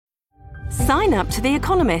Sign up to The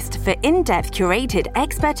Economist for in-depth curated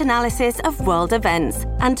expert analysis of world events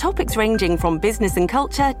and topics ranging from business and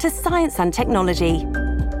culture to science and technology.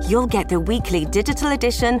 You'll get the weekly digital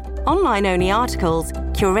edition, online-only articles,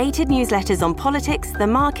 curated newsletters on politics, the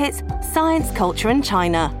markets, science, culture and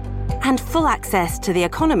China, and full access to The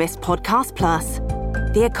Economist Podcast Plus.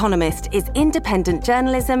 The Economist is independent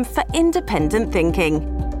journalism for independent thinking.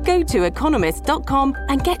 Go to economist.com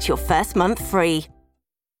and get your first month free.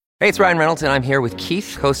 Hey, it's Ryan Reynolds, and I'm here with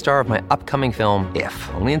Keith, co-star of my upcoming film,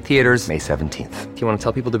 If, only in theaters May 17th. Do you want to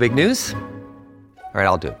tell people the big news? All right,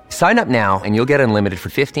 I'll do it. Sign up now and you'll get unlimited for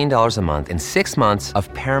 $15 a month and 6 months of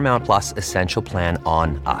Paramount Plus Essential Plan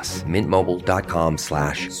on us.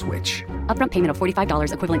 MintMobile.com/switch. Upfront payment of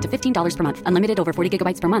 $45 equivalent to $15 per month. Unlimited over 40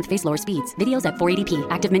 gigabytes per month. Face lower speeds. Videos at 480p.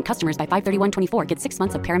 Active Mint customers by 531.24 get 6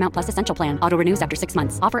 months of Paramount Plus Essential Plan. Auto renews after 6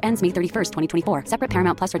 months. Offer ends May 31st, 2024. Separate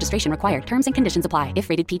Paramount Plus registration required. Terms and conditions apply if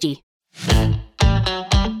rated PG.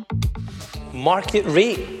 Market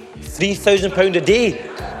rate, £3,000 a day.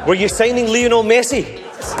 Were you signing Lionel Messi?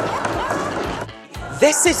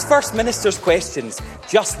 This is First Minister's questions.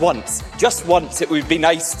 Just once it would be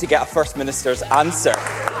nice to get a First Minister's answer.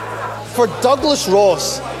 For Douglas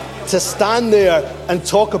Ross to stand there and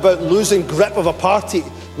talk about losing grip of a party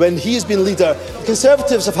when he's been leader, the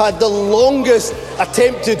Conservatives have had the longest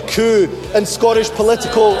attempted coup in Scottish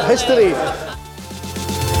political history.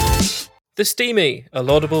 The Steamy, a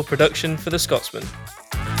laudable production for The Scotsman.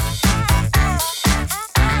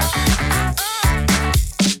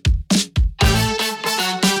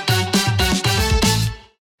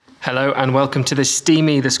 Hello and welcome to The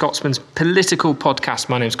Steamy, The Scotsman's political podcast.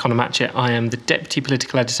 My name is Conor Matchett. I am the Deputy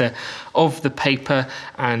Political Editor of the paper,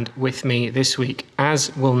 and with me this week,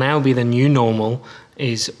 as will now be the new normal,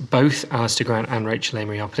 is both Alistair Grant and Rachel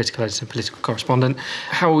Amery, our political editor and political correspondent.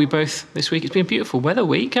 How are we both this week? It's been a beautiful weather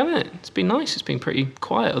week, hasn't it? It's been nice. It's been pretty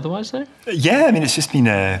quiet otherwise, though. Yeah, I mean, it's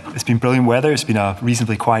been brilliant weather. It's been a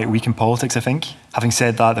reasonably quiet week in politics, I think. Having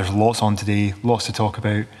said that, there's lots on today, lots to talk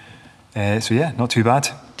about. So yeah, not too bad.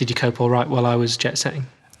 Did you cope all right while I was jet setting?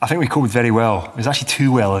 I think we coped very well. It was actually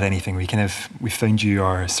too well, if anything. We found you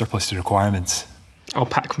our surplus to requirements. I'll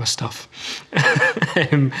pack my stuff.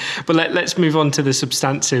 But let's move on to the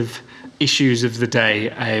substantive issues of the day.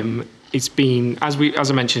 It's been, as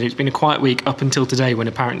I mentioned, it's been a quiet week up until today when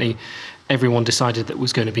apparently everyone decided that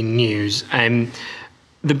was going to be news.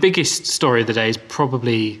 The biggest story of the day is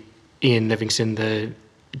probably Ian Livingstone, the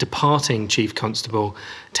departing Chief Constable,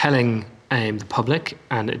 telling the public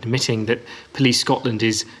and admitting that Police Scotland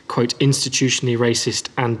is, quote, institutionally racist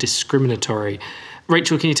and discriminatory.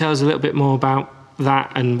 Rachel, can you tell us a little bit more about that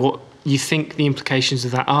and what you think the implications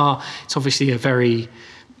of that are? It's obviously a very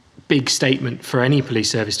big statement for any police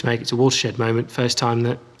service to make. It's a watershed moment. First time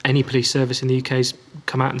that any police service in the UK has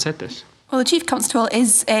come out and said this. Well, the Chief Constable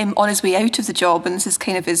is on his way out of the job, and this is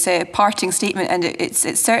kind of his parting statement, and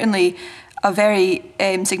it's certainly a very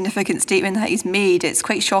significant statement that he's made. It's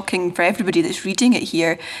quite shocking for everybody that's reading it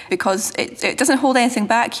here, because it doesn't hold anything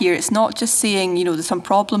back here. It's not just saying, there's some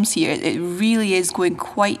problems here. It really is going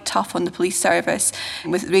quite tough on the police service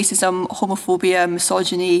with racism, homophobia,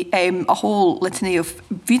 misogyny, a whole litany of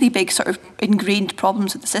really big sort of ingrained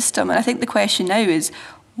problems with the system. And I think the question now is,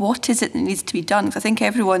 what is it that needs to be done? Because I think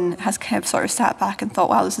everyone has kind of sort of sat back and thought,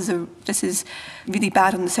 wow, this is really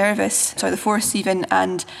bad on the service, the force even,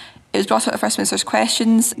 and it was brought out at First Minister's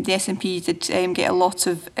questions. The SNP did get a lot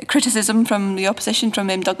of criticism from the opposition, from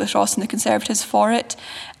Douglas Ross and the Conservatives for it.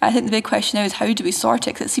 I think the big question now is, how do we sort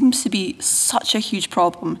it? Because it seems to be such a huge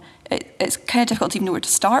problem. It's kind of difficult to even know where to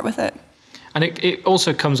start with it. And it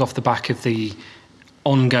also comes off the back of the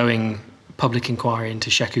ongoing public inquiry into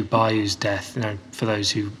Sheku Bayou's death. For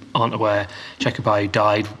those who aren't aware, Sheku Bayou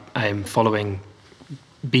died following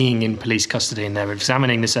being in police custody, and they're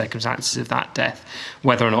examining the circumstances of that death,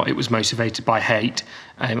 whether or not it was motivated by hate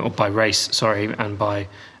or by race, and by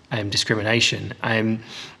discrimination. And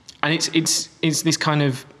it's this kind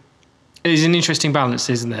of, there's an interesting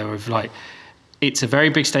balance, isn't there, of it's a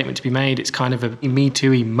very big statement to be made. It's kind of a Me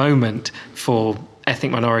Too-y moment for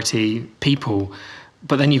ethnic minority people,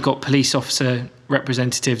 but then you've got police officer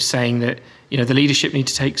representatives saying that the leadership need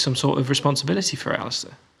to take some sort of responsibility for it,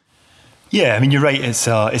 Alistair. Yeah, I mean, you're right. It's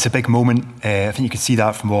a big moment. I think you can see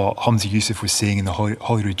that from what Humza Yousaf was saying in the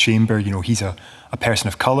Holyrood Chamber. He's a person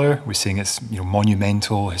of colour. We're saying it's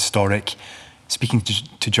monumental, historic. Speaking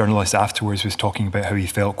to journalists afterwards, was talking about how he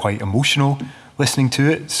felt quite emotional listening to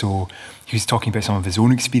it. So he was talking about some of his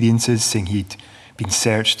own experiences, saying he'd been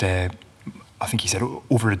searched, I think he said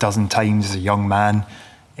over a dozen times as a young man,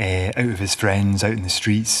 out of his friends, out in the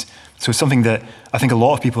streets. So it's something that I think a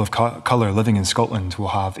lot of people of colour living in Scotland will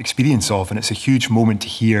have experience of, and it's a huge moment to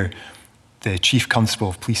hear the Chief Constable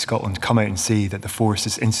of Police Scotland come out and say that the force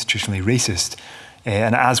is institutionally racist.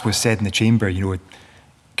 And as was said in the chamber,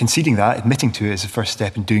 conceding that, admitting to it is the first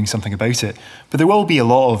step in doing something about it. But there will be a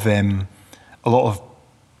lot of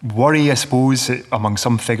worry, I suppose, among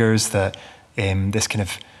some figures that this kind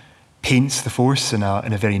of paints the force in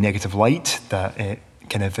a very negative light, that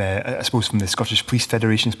I suppose from the Scottish Police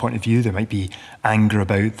Federation's point of view, there might be anger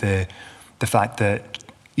about the fact that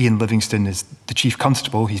Ian Livingstone is the Chief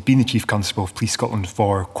Constable. He's been the Chief Constable of Police Scotland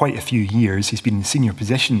for quite a few years. He's been in senior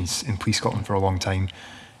positions in Police Scotland for a long time.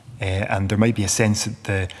 And there might be a sense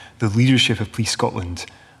that the leadership of Police Scotland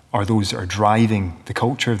are those that are driving the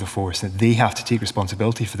culture of the force, that they have to take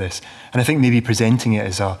responsibility for this. And I think maybe presenting it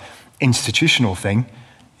as an institutional thing,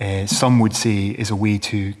 some would say is a way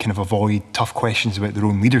to kind of avoid tough questions about their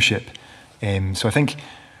own leadership. So I think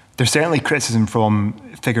there's certainly criticism from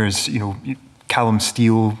figures, Callum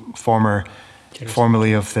Steele,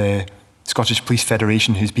 formerly of the Scottish Police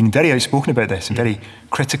Federation, who's been very outspoken about this and very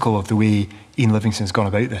critical of the way Ian Livingstone's gone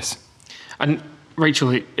about this. And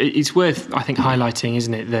Rachel, it's worth, I think, highlighting,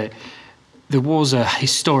 isn't it, that there was a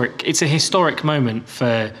historic moment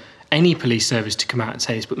for any police service to come out and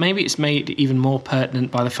say this, but maybe it's made even more pertinent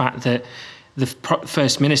by the fact that the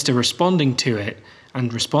First Minister responding to it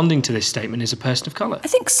and responding to this statement is a person of colour. I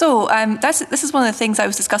think so. This is one of the things I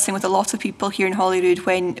was discussing with a lot of people here in Holyrood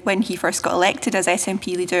when he first got elected as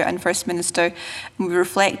SNP leader and First Minister. And we were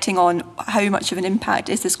reflecting on how much of an impact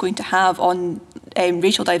is this going to have on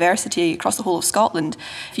racial diversity across the whole of Scotland.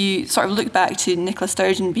 If you sort of look back to Nicola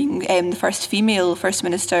Sturgeon being the first female First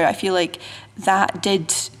Minister, I feel like that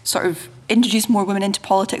did sort of introduce more women into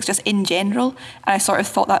politics just in general, and I sort of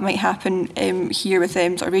thought that might happen here with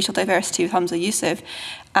sort of racial diversity with Humza Yousaf.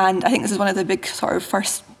 And I think this is one of the big sort of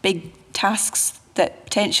first big tasks that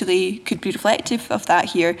potentially could be reflective of that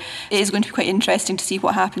here. It is going to be quite interesting to see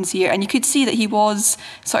what happens here, and you could see that he was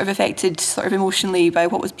sort of affected sort of emotionally by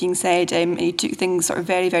what was being said, and he took things sort of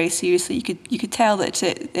very, very seriously. You could tell that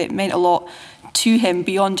it meant a lot to him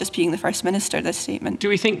beyond just being the First Minister, this statement. Do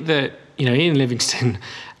we think that, Ian Livingstone,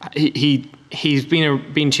 he's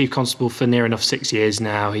been Chief Constable for near enough 6 years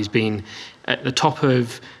now. He's been at the top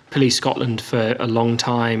of Police Scotland for a long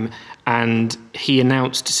time, and he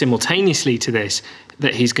announced simultaneously to this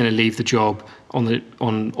that he's going to leave the job on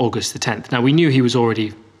August the 10th. Now, we knew he was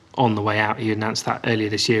already on the way out. He announced that earlier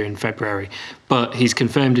this year in February, but he's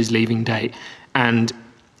confirmed his leaving date, and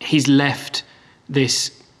he's left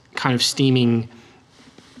this kind of steaming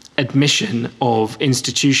admission of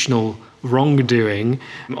institutional wrongdoing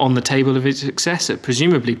on the table of his successor,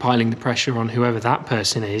 presumably piling the pressure on whoever that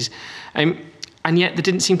person is. And yet there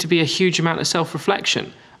didn't seem to be a huge amount of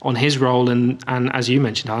self-reflection on his role and as you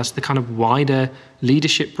mentioned, Alice, the kind of wider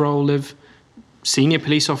leadership role of senior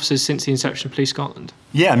police officers since the inception of Police Scotland.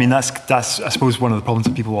 Yeah, I mean, that's I suppose one of the problems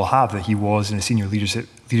that people will have, that he was in a senior leadership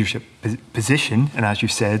position, and as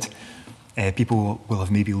you've said, people will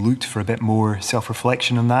have maybe looked for a bit more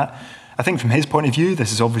self-reflection on that. I think from his point of view,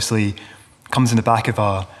 this is obviously comes in the back of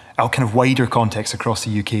a kind of wider context across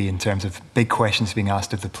the UK in terms of big questions being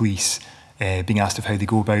asked of the police, being asked of how they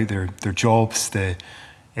go about their jobs, the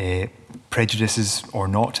prejudices or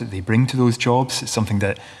not that they bring to those jobs. It's something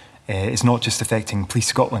that is not just affecting Police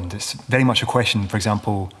Scotland. It's very much a question, for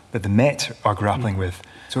example, that the Met are grappling with.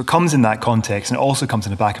 So it comes in that context, and it also comes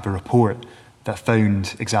in the back of a report that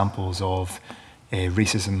found examples of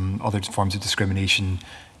racism, other forms of discrimination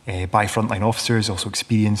by frontline officers, also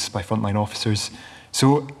experienced by frontline officers.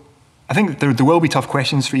 So I think there will be tough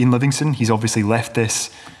questions for Ian Livingstone. He's obviously left this,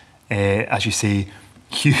 as you say,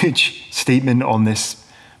 huge statement on this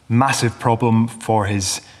massive problem for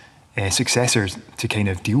his successors to kind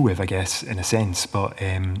of deal with, I guess, in a sense. But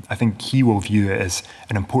I think he will view it as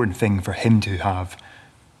an important thing for him to have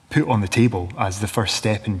put on the table as the first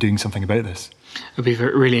step in doing something about this. It'll be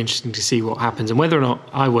really interesting to see what happens, and whether or not,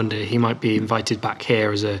 I wonder, he might be invited back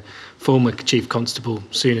here as a former Chief Constable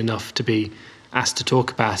soon enough to be asked to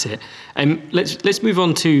talk about it. Let's move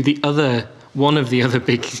on to one of the other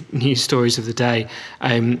big news stories of the day.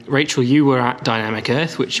 Rachel, you were at Dynamic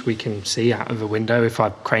Earth, which we can see out of a window if I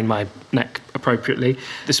crane my neck appropriately,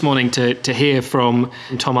 this morning to hear from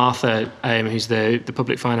Tom Arthur, who's the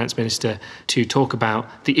Public Finance Minister, to talk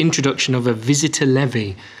about the introduction of a visitor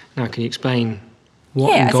levy. Now, can you explain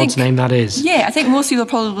what in God's name that is? Yeah, I think most people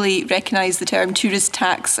probably recognise the term tourist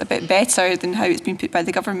tax a bit better than how it's been put by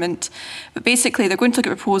the government. But basically, they're going to look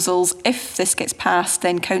at proposals. If this gets passed,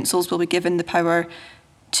 then councils will be given the power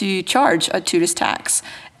to charge a tourist tax.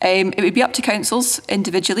 It would be up to councils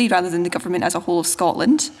individually rather than the government as a whole of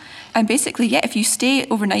Scotland. And basically, yeah, if you stay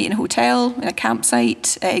overnight in a hotel, in a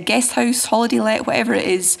campsite, a guest house, holiday let, whatever it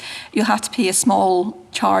is, you'll have to pay a small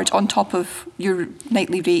charge on top of your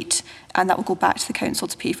nightly rate, and that will go back to the council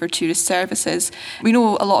to pay for tourist services. We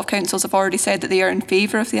know a lot of councils have already said that they are in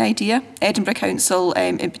favour of the idea. Edinburgh Council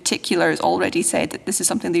in particular has already said that this is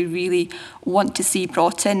something they really want to see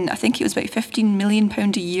brought in. I think it was about £15 million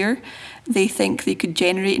a year they think they could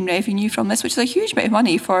generate in revenue from this, which is a huge amount of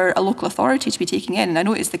money for a local authority to be taking in. And I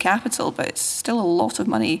know it's the capital, but it's still a lot of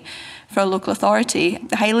money for a local authority.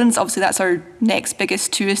 The Highlands, obviously that's our next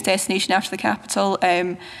biggest tourist destination after the capital.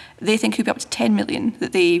 They think it could be up to 10 million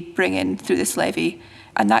that they bring in through this levy.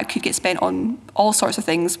 And that could get spent on all sorts of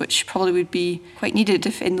things, which probably would be quite needed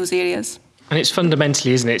if in those areas. And it's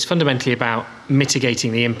fundamentally, isn't it? It's fundamentally about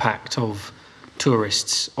mitigating the impact of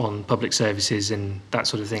tourists on public services and that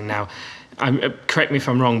sort of thing. Now, correct me if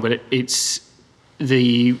I'm wrong, but it's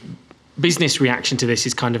the business reaction to this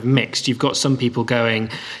is kind of mixed. You've got some people going,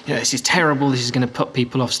 this is terrible, this is going to put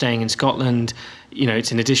people off staying in Scotland.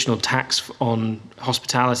 It's an additional tax on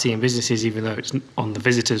hospitality and businesses, even though it's on the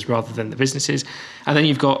visitors rather than the businesses. And then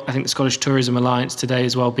you've got, I think, the Scottish Tourism Alliance today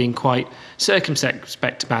as well being quite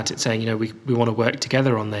circumspect about it, saying, we want to work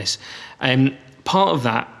together on this. Part of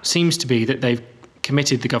that seems to be that they've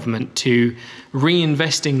committed the government to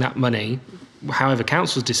reinvesting that money, however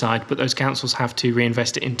councils decide, but those councils have to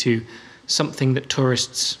reinvest it into something that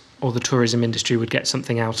tourists or the tourism industry would get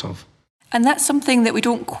something out of. And that's something that we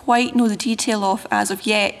don't quite know the detail of as of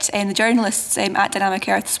yet. The journalists at Dynamic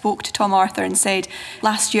Earth spoke to Tom Arthur and said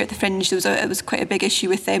last year at the Fringe it was quite a big issue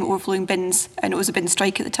with overflowing bins, and it was a bin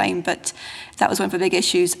strike at the time, but that was one of the big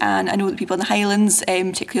issues. And I know that people in the Highlands,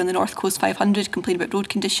 particularly on the North Coast 500, complain about road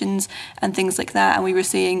conditions and things like that. And we were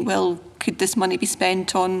saying, well, could this money be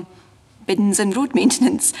spent on bins and road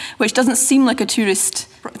maintenance, which doesn't seem like a tourist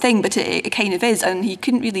thing, but it kind of is. And he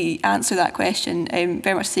couldn't really answer that question,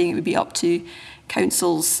 very much saying it would be up to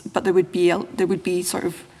councils, but there would be sort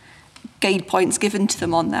of guide points given to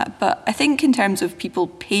them on that. But I think in terms of people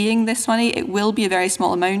paying this money, it will be a very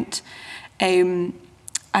small amount. And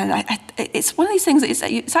it's one of these things that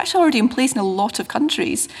it's actually already in place in a lot of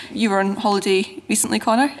countries. You were on holiday recently,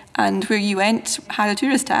 Connor, and where you went had a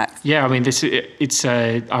tourist tax. Yeah, I mean,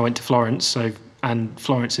 I went to Florence, and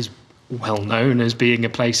Florence is well known as being a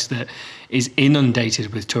place that is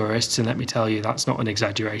inundated with tourists. And let me tell you, that's not an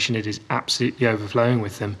exaggeration. It is absolutely overflowing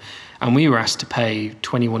with them. And we were asked to pay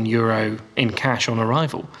 €21 in cash on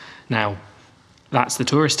arrival. Now, that's the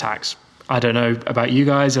tourist tax. I don't know about you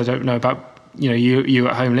guys. I don't know about you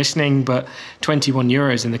at home listening, but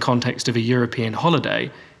 €21 in the context of a European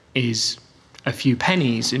holiday is a few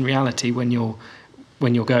pennies in reality when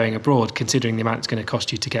you're going abroad, considering the amount it's going to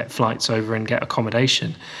cost you to get flights over and get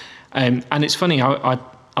accommodation. And it's funny, I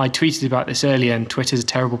tweeted about this earlier, and Twitter's a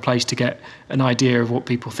terrible place to get an idea of what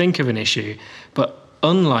people think of an issue. But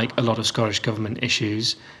unlike a lot of Scottish government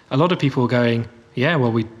issues, a lot of people are going, yeah,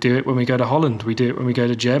 well, we do it when we go to Holland, we do it when we go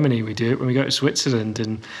to Germany, we do it when we go to Switzerland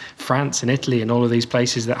and France and Italy and all of these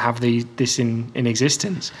places that have this in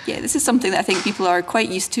existence. Yeah, this is something that I think people are quite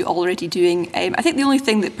used to already doing. I think the only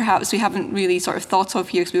thing that perhaps we haven't really sort of thought of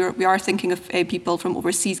here, because we are thinking of people from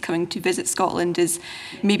overseas coming to visit Scotland, is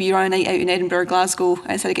maybe you're on a night out in Edinburgh or Glasgow,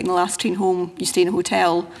 and instead of getting the last train home, you stay in a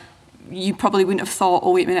hotel. You probably wouldn't have thought,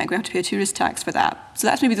 oh, wait a minute, I'm going to have to pay a tourist tax for that. So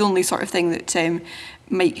that's maybe the only sort of thing that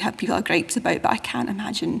might have people have gripes about, but I can't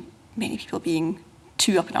imagine many people being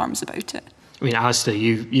too up in arms about it. I mean, Alistair,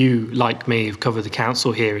 you like me, have covered the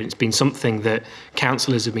council here, and it's been something that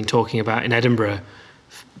councillors have been talking about in Edinburgh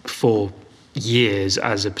for years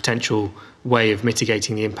as a potential way of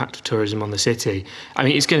mitigating the impact of tourism on the city. I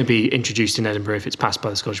mean, it's going to be introduced in Edinburgh if it's passed by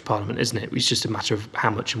the Scottish Parliament, isn't it? It's just a matter of how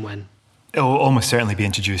much and when. It will almost certainly be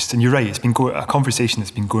introduced. And you're right, it's been a conversation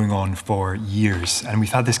that's been going on for years. And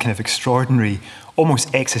we've had this kind of extraordinary,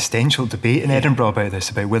 almost existential debate in Edinburgh about this,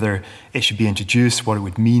 about whether it should be introduced, what it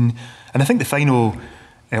would mean. And I think the final,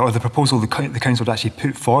 or the proposal the council had actually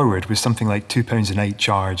put forward was something like £2 a night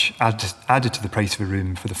charge added to the price of a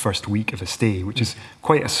room for the first week of a stay, which is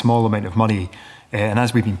quite a small amount of money. And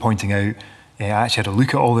as we've been pointing out, I actually had a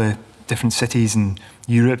look at all the different cities in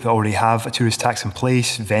Europe that already have a tourist tax in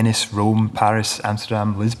place: Venice, Rome, Paris,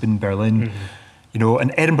 Amsterdam, Lisbon, Berlin. Mm-hmm.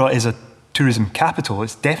 And Edinburgh is a tourism capital.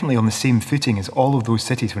 It's definitely on the same footing as all of those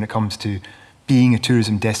cities when it comes to being a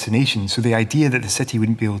tourism destination. So the idea that the city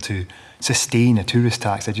wouldn't be able to sustain a tourist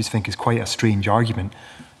tax, I just think is quite a strange argument.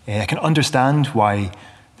 I can understand why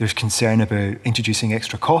there's concern about introducing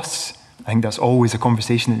extra costs. I think that's always a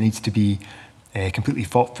conversation that needs to be completely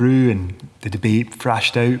thought through and the debate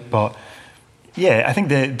thrashed out. But Yeah, I think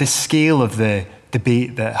the scale of the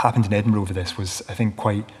debate that happened in Edinburgh over this was, I think,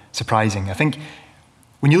 quite surprising. I think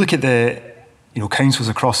when you look at the councils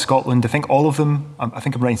across Scotland, I think all of them, I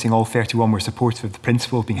think I'm right in saying all 31 were supportive of the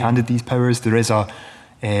principle of being handed these powers. There is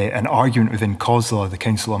an argument within COSLA, the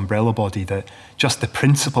council umbrella body, that just the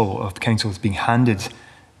principle of the councils being handed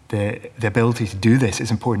the ability to do this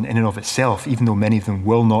is important in and of itself, even though many of them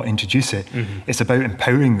will not introduce it. Mm-hmm. It's about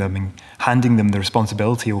empowering them and handing them the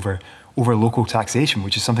responsibility over local taxation,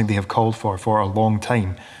 which is something they have called for a long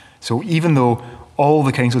time. So even though all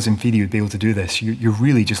the councils in Feedy would be able to do this, you're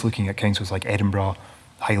really just looking at councils like Edinburgh,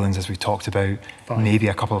 Highlands, as we talked about, maybe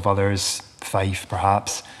a couple of others, Fife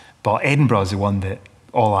perhaps, but Edinburgh is the one that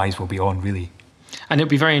all eyes will be on, really. And it'll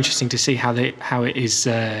be very interesting to see how it is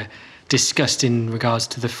discussed in regards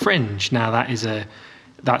to the fringe. Now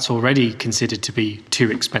that's already considered to be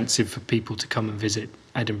too expensive for people to come and visit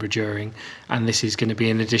Edinburgh during, and this is going to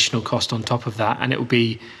be an additional cost on top of that, and it will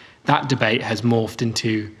be, that debate has morphed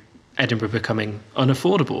into Edinburgh becoming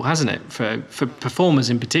unaffordable, hasn't it, for performers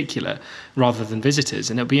in particular rather than visitors,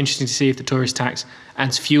 and it'll be interesting to see if the tourist tax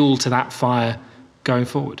adds fuel to that fire going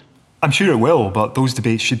forward. I'm sure it will, but those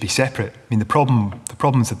debates should be separate. I mean, the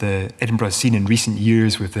problems that the Edinburgh has seen in recent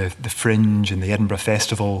years with the Fringe and the Edinburgh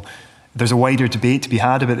Festival, there's a wider debate to be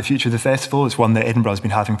had about the future of the festival. It's one that Edinburgh has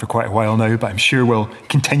been having for quite a while now, but I'm sure we'll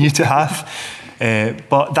continue to have.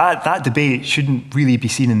 But that debate shouldn't really be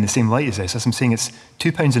seen in the same light as this. As I'm saying, it's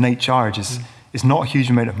 £2 a night charge is not a huge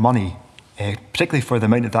amount of money, particularly for the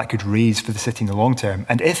amount that could raise for the city in the long term.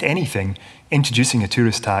 And if anything, introducing a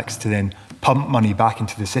tourist tax to then pump money back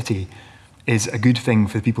into the city is a good thing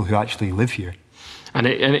for the people who actually live here. And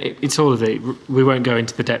it's all of we won't go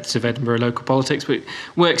into the depths of Edinburgh local politics, but it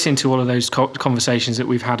works into all of those conversations that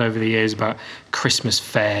we've had over the years about Christmas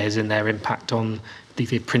fairs and their impact on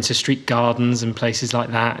the Princess Street Gardens and places like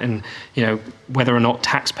that, and whether or not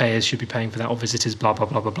taxpayers should be paying for that or visitors, blah blah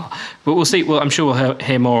blah blah blah. But we'll see. Well, I'm sure we'll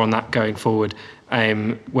hear more on that going forward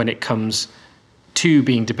when it comes to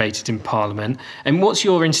being debated in Parliament. And what's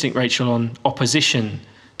your instinct, Rachel, on opposition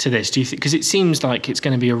to this? Do you think, because it seems like it's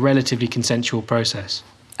going to be a relatively consensual process?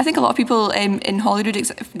 I think a lot of people in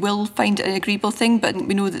Holyrood will find it an agreeable thing, but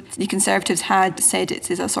we know that the Conservatives had said it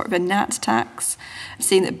is a sort of a nat tax,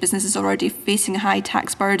 saying that businesses are already facing a high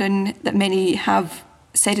tax burden, that many have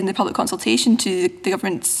said in the public consultation to the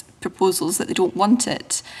government's proposals that they don't want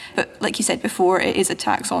it. But like you said before, it is a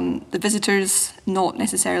tax on the visitors, not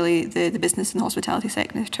necessarily the business and hospitality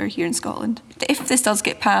sector here in Scotland. If this does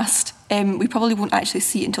get passed, we probably won't actually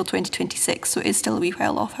see it until 2026, so it is still a wee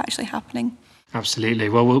while off actually happening. Absolutely.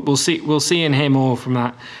 Well, we'll see and hear more from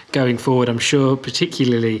that going forward, I'm sure,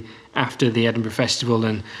 particularly after the Edinburgh Festival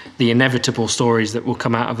and the inevitable stories that will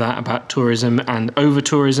come out of that about tourism and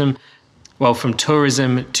over-tourism. Well, from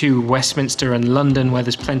tourism to Westminster and London, where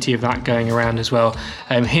there's plenty of that going around as well.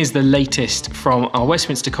 Here's the latest from our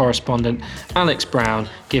Westminster correspondent, Alex Brown,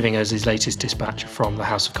 giving us his latest dispatch from the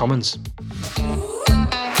House of Commons.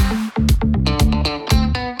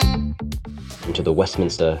 To the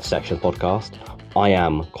Westminster section of the podcast. I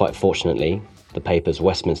am, quite fortunately, the paper's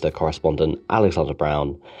Westminster correspondent, Alexander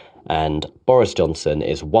Brown, and Boris Johnson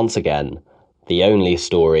is once again the only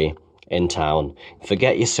story in town.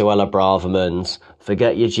 Forget your Suella Bravermans,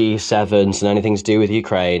 forget your G7s and anything to do with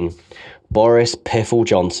Ukraine. Boris Piffle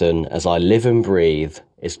Johnson, as I live and breathe,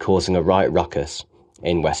 is causing a right ruckus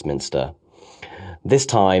in Westminster. This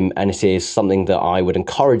time, and it is something that I would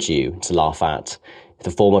encourage you to laugh at, the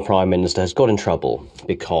former Prime Minister has got in trouble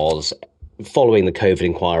because following the COVID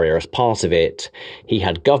inquiry, or as part of it, he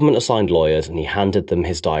had government-assigned lawyers and he handed them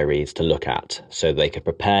his diaries to look at so they could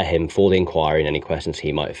prepare him for the inquiry and any questions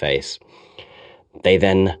he might face. They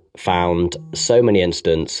then found so many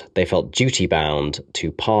incidents, they felt duty-bound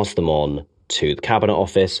to pass them on to the Cabinet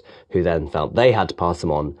Office, who then felt they had to pass them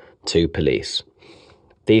on to police.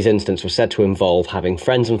 These incidents were said to involve having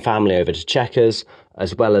friends and family over to Chequers,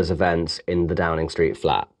 as well as events in the Downing Street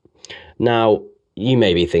flat. Now, you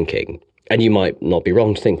may be thinking, and you might not be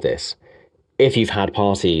wrong to think this, if you've had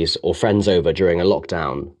parties or friends over during a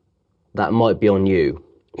lockdown, that might be on you.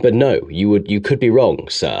 But no, you could be wrong,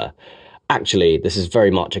 sir. Actually, this is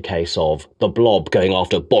very much a case of the Blob going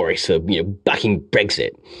after Boris for backing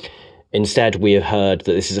Brexit. Instead, we have heard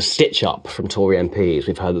that this is a stitch-up from Tory MPs.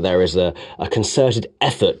 We've heard that there is a concerted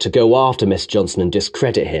effort to go after Mr Johnson and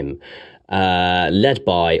discredit him, led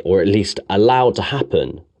by, or at least allowed to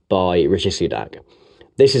happen, by Rishi Sunak.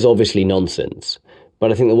 This is obviously nonsense,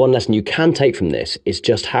 but I think the one lesson you can take from this is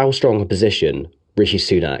just how strong a position Rishi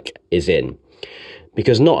Sunak is in.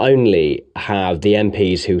 Because not only have the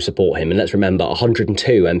MPs who support him, and let's remember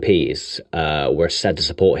 102 MPs were said to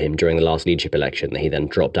support him during the last leadership election that he then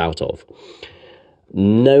dropped out of,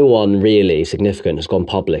 no one really significant has gone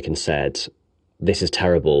public and said, this is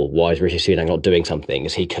terrible, why is Rishi Sunak not doing something?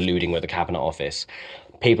 Is he colluding with the Cabinet Office?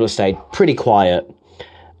 People have stayed pretty quiet,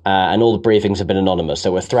 and all the briefings have been anonymous.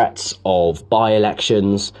 There were threats of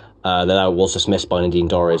by-elections, that was dismissed by Nadine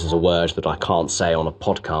Dorries as a word that I can't say on a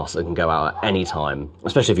podcast that can go out at any time,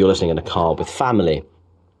 especially if you're listening in a car with family.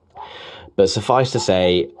 But suffice to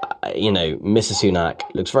say, Mr. Sunak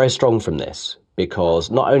looks very strong from this,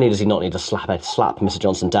 because not only does he not need to slap Mr.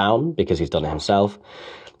 Johnson down, because he's done it himself,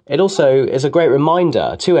 it also is a great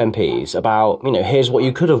reminder to MPs about, here's what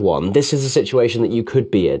you could have won. This is a situation that you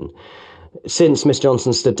could be in. Since Mr.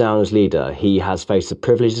 Johnson stood down as leader, he has faced the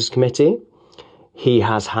Privileges Committee. He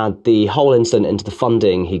has had the whole incident into the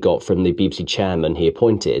funding he got from the BBC chairman he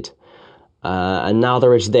appointed. And now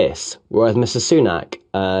there is this. Whereas Mr. Sunak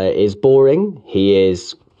is boring. He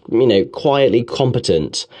is, quietly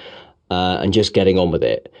competent and just getting on with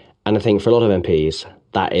it. And I think for a lot of MPs,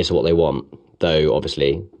 that is what they want. Though,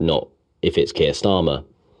 obviously, not if it's Keir Starmer.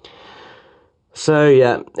 So,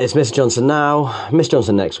 yeah, it's Mr. Johnson now, Mr.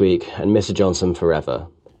 Johnson next week, and Mr. Johnson forever.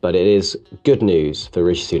 But it is good news for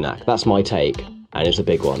Rishi Sunak. That's my take. And it's a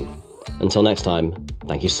big one. Until next time,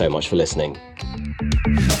 thank you so much for listening.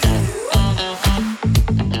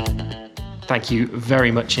 Thank you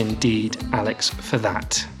very much indeed, Alex, for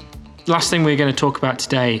that. Last thing we're going to talk about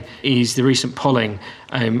today is the recent polling.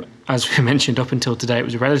 As we mentioned, up until today, it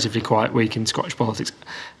was a relatively quiet week in Scottish politics,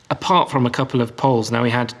 apart from a couple of polls. Now, we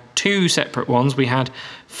had two separate ones. We had,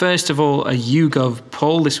 first of all, a YouGov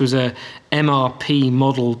poll. This was a MRP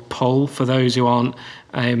model poll for those who aren't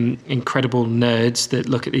incredible nerds that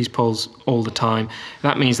look at these polls all the time.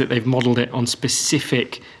 That means that they've modelled it on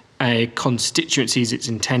specific constituencies. It's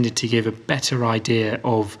intended to give a better idea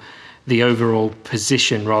of the overall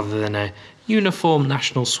position rather than a uniform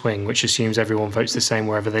national swing, which assumes everyone votes the same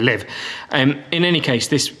wherever they live. In any case,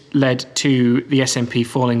 this led to the SNP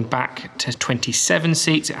falling back to 27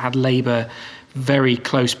 seats. It had Labour very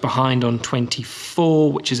close behind on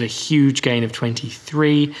 24, which is a huge gain of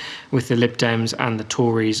 23, with the Lib Dems and the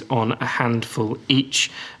Tories on a handful each,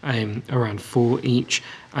 around 4 each.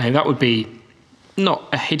 That would be not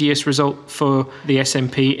a hideous result for the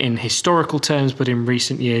SNP in historical terms, but in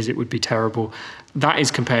recent years it would be terrible. That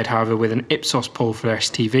is compared, however, with an Ipsos poll for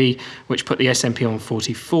STV, which put the SNP on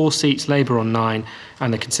 44 seats, Labour on 9,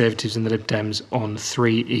 and the Conservatives and the Lib Dems on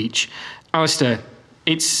 3 each. Alistair,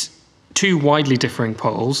 it's two widely differing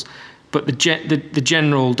polls, but the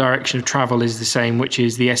general direction of travel is the same, which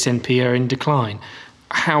is the SNP are in decline.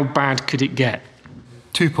 How bad could it get?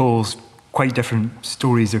 Two polls, quite different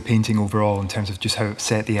stories they're painting overall in terms of just how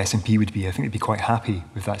upset the SNP would be. I think they'd be quite happy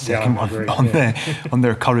with that second one on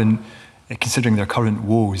their current, considering their current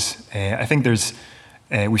woes. I think there's,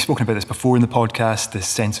 we've spoken about this before in the podcast, this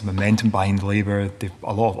sense of momentum behind Labour,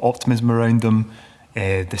 a lot of optimism around them,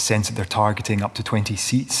 the sense that they're targeting up to 20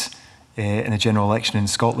 seats in a general election in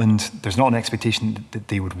Scotland. There's not an expectation that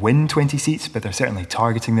they would win 20 seats, but they're certainly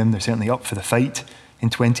targeting them. They're certainly up for the fight in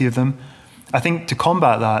 20 of them. I think to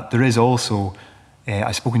combat that, there is also,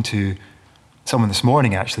 I've spoken to someone this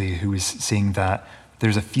morning actually who was saying that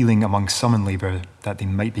there's a feeling among some in Labour that they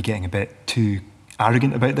might be getting a bit too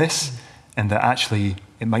arrogant about this, and that actually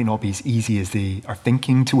it might not be as easy as they are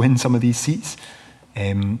thinking to win some of these seats.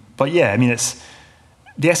 But yeah, I mean,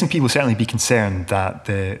 the SNP will certainly be concerned that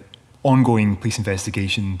the ongoing police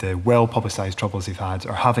investigation, the well-publicised troubles they've had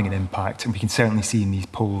are having an impact, and we can certainly see in these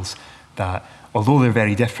polls that although they're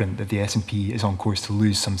very different, that the SNP is on course to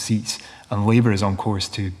lose some seats and Labour is on course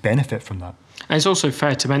to benefit from that. And it's also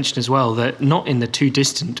fair to mention as well that not in the too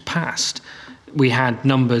distant past, we had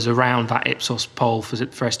numbers around that Ipsos poll for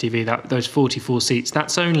STV, those 44 seats.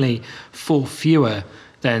 That's only 4 fewer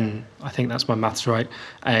than, I think that's my maths right,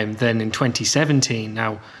 than in 2017.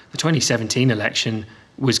 Now, the 2017 election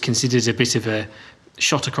was considered a bit of a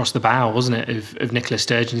shot across the bow, wasn't it, of Nicola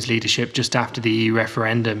Sturgeon's leadership just after the EU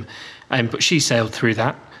referendum. But she sailed through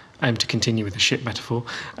that, to continue with the ship metaphor.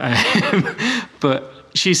 But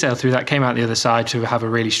she sailed through that, came out the other side to have a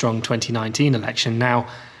really strong 2019 election. Now,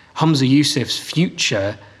 Humza Yousaf's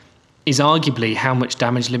future is arguably how much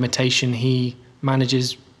damage limitation he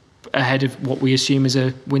manages ahead of what we assume is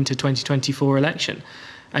a winter 2024 election.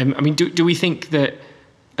 I mean, do we think that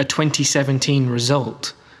a 2017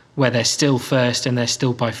 result, where they're still first and they're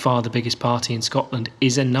still by far the biggest party in Scotland,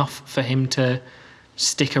 is enough for him to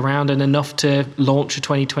stick around and enough to launch a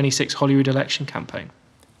 2026 Holyrood election campaign?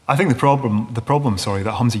 I think the problem that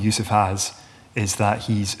Humza Yousaf has is that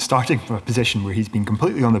he's starting from a position where he's been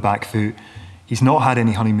completely on the back foot. He's not had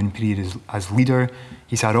any honeymoon period as leader.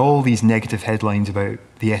 He's had all these negative headlines about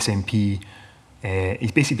the SNP.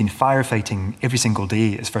 He's basically been firefighting every single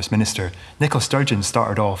day as First Minister. Nicola Sturgeon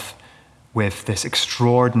started off with this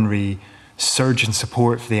extraordinary surge in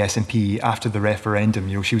support for the SNP after the referendum.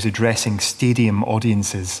 You know, she was addressing stadium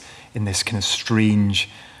audiences in this kind of strange,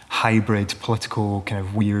 hybrid, political, kind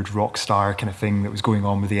of weird rock star kind of thing that was going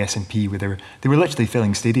on with the SNP, where they were literally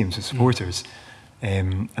filling stadiums with supporters.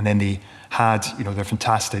 And then they had, you know, their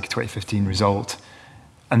fantastic 2015 result.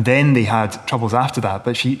 And then they had troubles after that,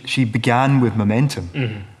 but she began with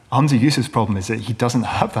momentum. Humza Yousaf's problem is that he doesn't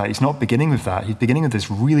have that. He's not beginning with that. He's beginning with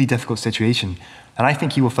this really difficult situation. And I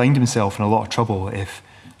think he will find himself in a lot of trouble if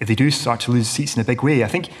they do start to lose seats in a big way. I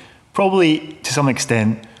think probably to some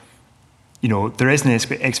extent, you know, there is an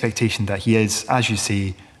expectation that he is, as you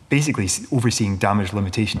say, basically overseeing damage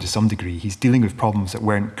limitation to some degree. He's dealing with problems that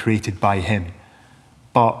weren't created by him.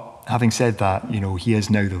 But having said that, you know, he is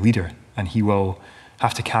now the leader, and he will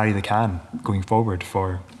have to carry the can going forward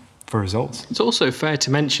for results. It's also fair to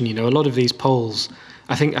mention, you know, a lot of these polls,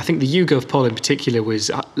 I think the YouGov poll in particular was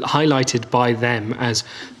highlighted by them as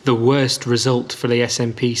the worst result for the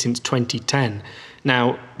SNP since 2010.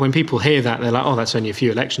 Now, when people hear that, they're like, oh, that's only a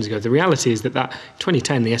few elections ago. The reality is that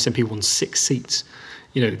 2010, the SNP won 6 seats.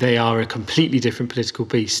 You know, they are a completely different political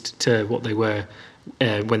beast to what they were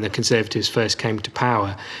when the Conservatives first came to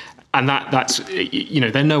power. And that's, you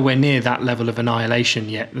know, they're nowhere near that level of annihilation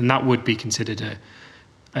yet. And that would be considered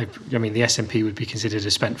the SNP would be considered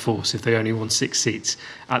a spent force if they only won 6 seats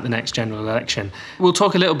at the next general election. We'll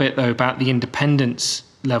talk a little bit, though, about the independents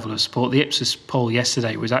level of support. The Ipsos poll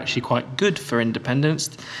yesterday was actually quite good for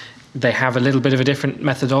independents. They have a little bit of a different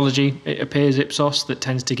methodology, it appears, Ipsos, that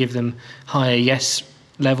tends to give them higher yes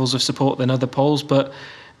levels of support than other polls. But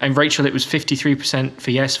in Rachel, it was 53%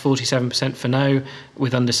 for yes, 47% for no,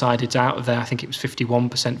 with undecideds out of there. I think it was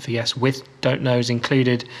 51% for yes, with don't knows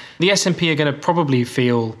included. The SNP are going to probably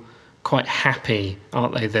feel quite happy,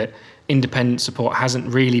 aren't they, that independent support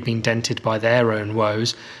hasn't really been dented by their own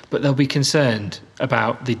woes, but they'll be concerned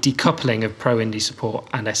about the decoupling of pro-Indy support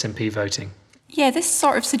and SNP voting. Yeah, this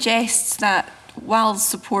sort of suggests that while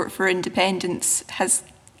support for independence has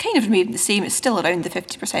kind of remained the same, it's still around the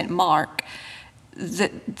 50% mark,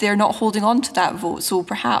 that they're not holding on to that vote. So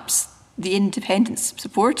perhaps the independence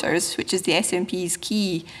supporters, which is the SNP's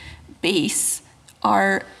key base,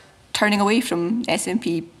 are turning away from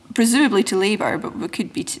SNP, presumably to Labour, but it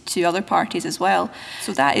could be to other parties as well.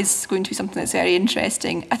 So that is going to be something that's very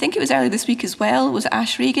interesting. I think it was earlier this week as well, was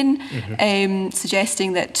Ash Regan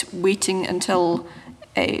suggesting that waiting until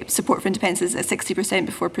support for independence is at 60%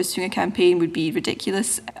 before pursuing a campaign would be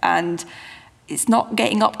ridiculous. And it's not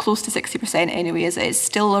getting up close to 60% anyway, is it? It's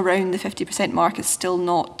still around the 50% mark. It's still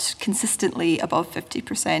not consistently above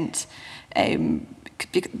 50%.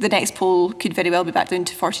 The next poll could very well be back down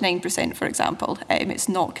to 49%, for example. It's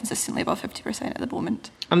not consistently above 50% at the moment.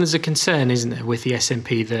 And there's a concern, isn't there, with the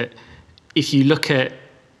SNP that if you look at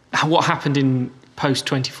what happened in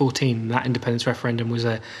post-2014, that independence referendum was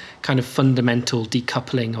a kind of fundamental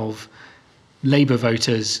decoupling of Labour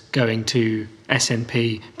voters going to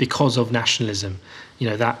SNP because of nationalism. You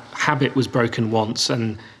know, that habit was broken once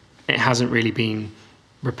and it hasn't really been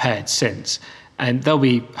repaired since. And they'll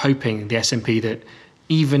be hoping, the SNP, that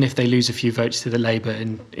even if they lose a few votes to the Labour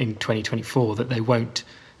in 2024, that they won't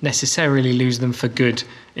necessarily lose them for good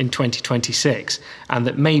in 2026, and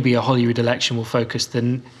that maybe a Holyrood election will focus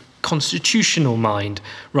the constitutional mind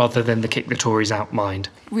rather than the kick the Tories out mind.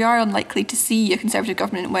 We are unlikely to see a Conservative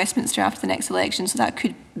government in Westminster after the next election, so that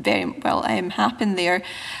could very well happen there.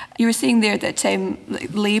 You were saying there that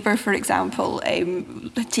Labour, for example,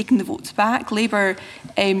 taking the votes back. Labour,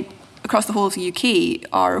 across the whole of the UK,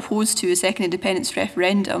 are opposed to a second independence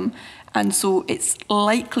referendum, and so it's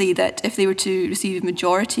likely that if they were to receive a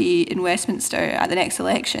majority in Westminster at the next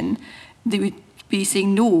election, they would be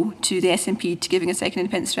saying no to the SNP to giving a second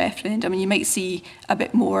independence referendum, and you might see a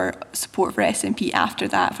bit more support for SNP after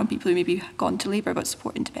that from people who maybe have gone to Labour but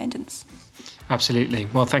support independence. Absolutely.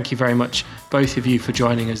 Well, thank you very much, both of you, for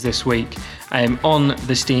joining us this week on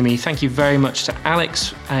The Steamy. Thank you very much to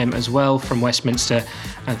Alex as well from Westminster,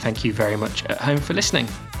 and thank you very much at home for listening.